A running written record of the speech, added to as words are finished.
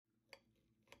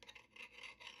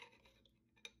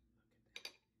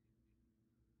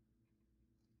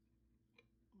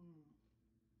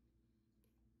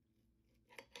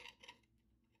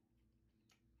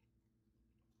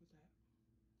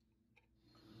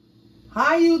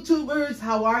Hi YouTubers,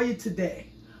 how are you today?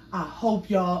 I hope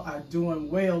y'all are doing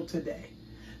well today.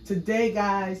 Today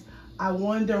guys, I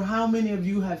wonder how many of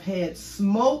you have had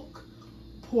smoked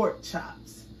pork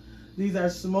chops. These are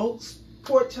smoked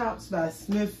pork chops by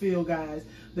Smithfield guys.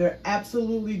 They're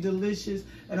absolutely delicious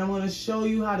and I'm going to show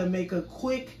you how to make a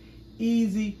quick,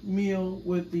 easy meal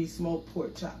with these smoked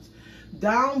pork chops.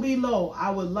 Down below, I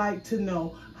would like to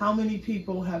know how many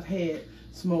people have had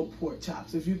smoked pork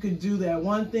chops. If you could do that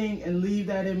one thing and leave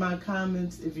that in my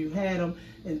comments if you had them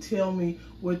and tell me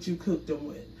what you cooked them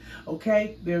with.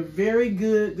 Okay, they're very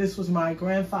good. This was my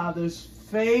grandfather's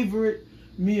favorite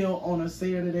meal on a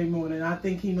Saturday morning. I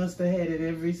think he must have had it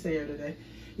every Saturday.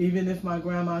 Even if my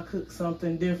grandma cooked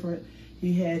something different,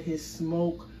 he had his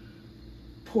smoked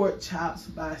pork chops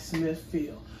by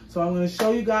Smithfield. So I'm going to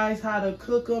show you guys how to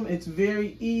cook them. It's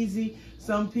very easy.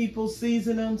 Some people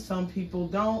season them, some people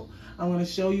don't. I'm going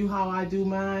to show you how I do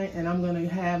mine, and I'm going to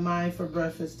have mine for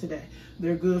breakfast today.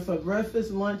 They're good for breakfast,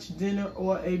 lunch, dinner,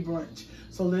 or a brunch.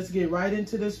 So let's get right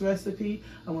into this recipe.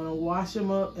 I'm going to wash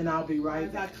them up, and I'll be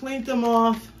right back. I cleaned them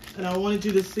off, and I wanted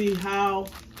you to see how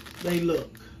they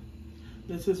look.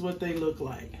 This is what they look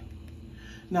like.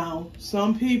 Now,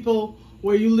 some people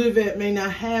where you live at may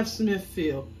not have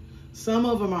Smithfield. Some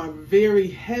of them are very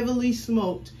heavily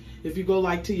smoked if you go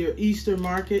like to your Easter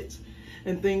markets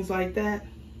and things like that.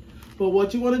 But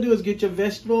what you want to do is get your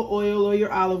vegetable oil or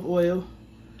your olive oil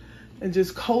and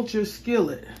just coat your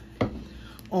skillet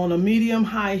on a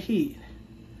medium-high heat.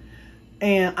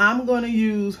 And I'm going to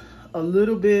use a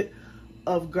little bit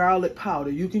of garlic powder.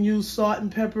 You can use salt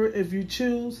and pepper if you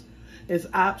choose. It's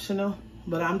optional,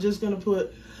 but I'm just going to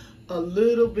put a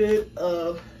little bit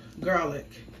of garlic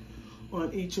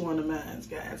on each one of mine,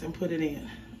 guys, and put it in.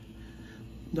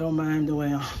 Don't mind the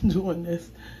way I'm doing this.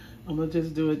 I'm going to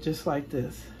just do it just like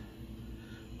this.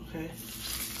 Okay,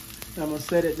 I'm gonna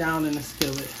set it down in the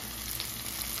skillet.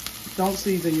 Don't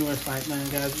season yours like mine,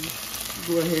 guys.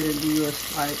 Go ahead and do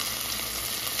yours like,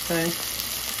 okay?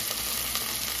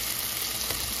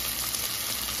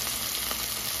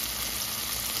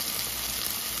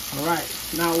 All right,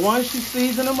 now once you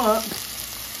season them up,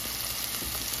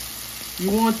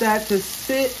 you want that to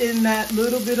sit in that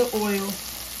little bit of oil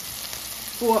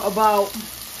for about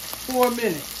 4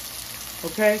 minutes,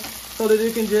 okay? So that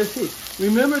it can just heat.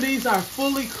 Remember, these are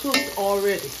fully cooked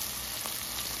already.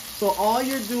 So all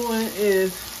you're doing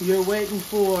is you're waiting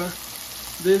for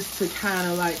this to kind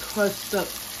of like crust up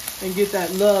and get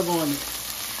that love on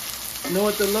it. You know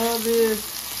what the love is?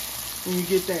 When you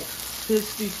get that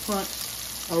crispy crunch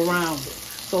around it.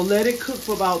 So let it cook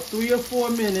for about 3 or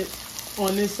 4 minutes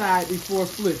on this side before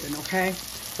flipping, okay?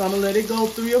 So I'm gonna let it go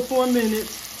 3 or 4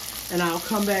 minutes and I'll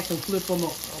come back and flip them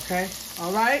over, okay?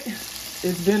 All right,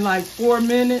 it's been like 4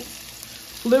 minutes.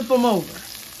 Flip them over,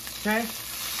 okay?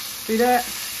 See that?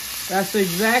 That's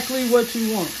exactly what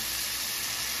you want.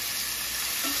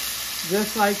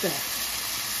 Just like that.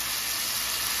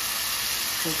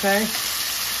 Okay?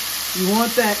 You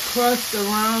want that crust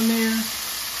around there,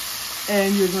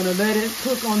 and you're gonna let it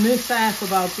cook on this side for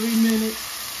about 3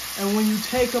 minutes. And when you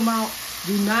take them out,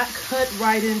 do not cut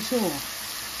right into them.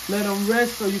 Let them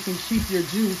rest so you can keep your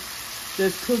juice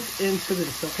that's cooked into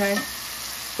this, okay?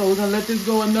 So we're gonna let this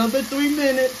go another 3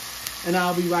 minutes and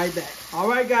I'll be right back. All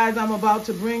right guys, I'm about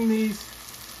to bring these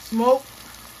smoked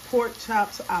pork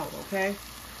chops out, okay?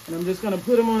 And I'm just gonna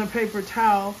put them on a paper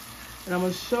towel and I'm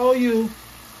gonna show you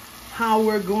how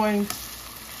we're going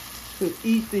to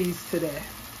eat these today.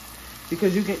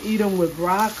 Because you can eat them with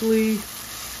broccoli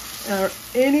or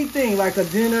anything, like a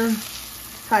dinner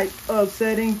type of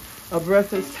setting, a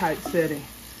breakfast type setting.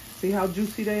 See how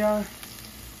juicy they are?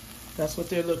 That's what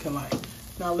they're looking like.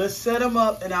 Now let's set them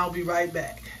up and I'll be right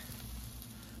back.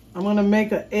 I'm gonna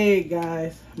make an egg,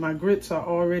 guys. My grits are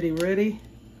already ready.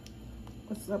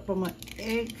 What's up on my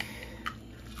egg?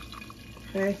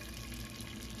 Okay.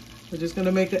 We're just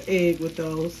gonna make an egg with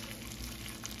those.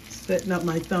 Setting up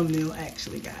my thumbnail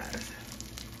actually, guys.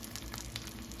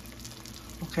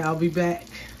 Okay, I'll be back.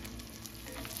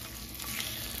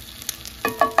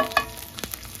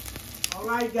 All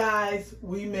right, guys,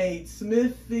 we made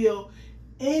Smithfield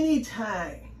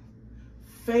anytime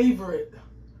favorite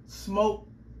smoked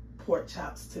pork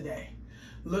chops today.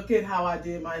 Look at how I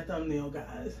did my thumbnail,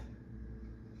 guys.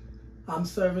 I'm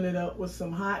serving it up with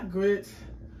some hot grits,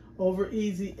 over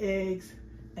easy eggs,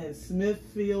 and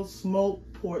Smithfield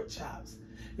smoked pork chops.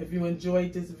 If you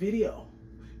enjoyed this video,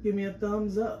 give me a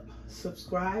thumbs up,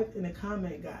 subscribe, and a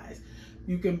comment, guys.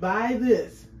 You can buy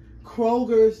this.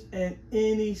 Kroger's and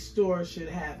any store should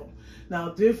have them. Now,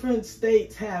 different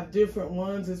states have different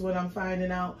ones is what I'm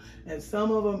finding out. And some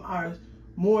of them are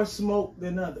more smoke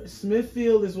than others.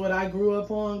 Smithfield is what I grew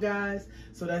up on, guys.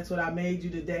 So that's what I made you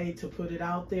today to put it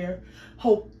out there.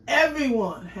 Hope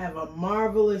everyone have a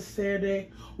marvelous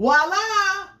Saturday.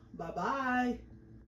 Voila! Bye-bye.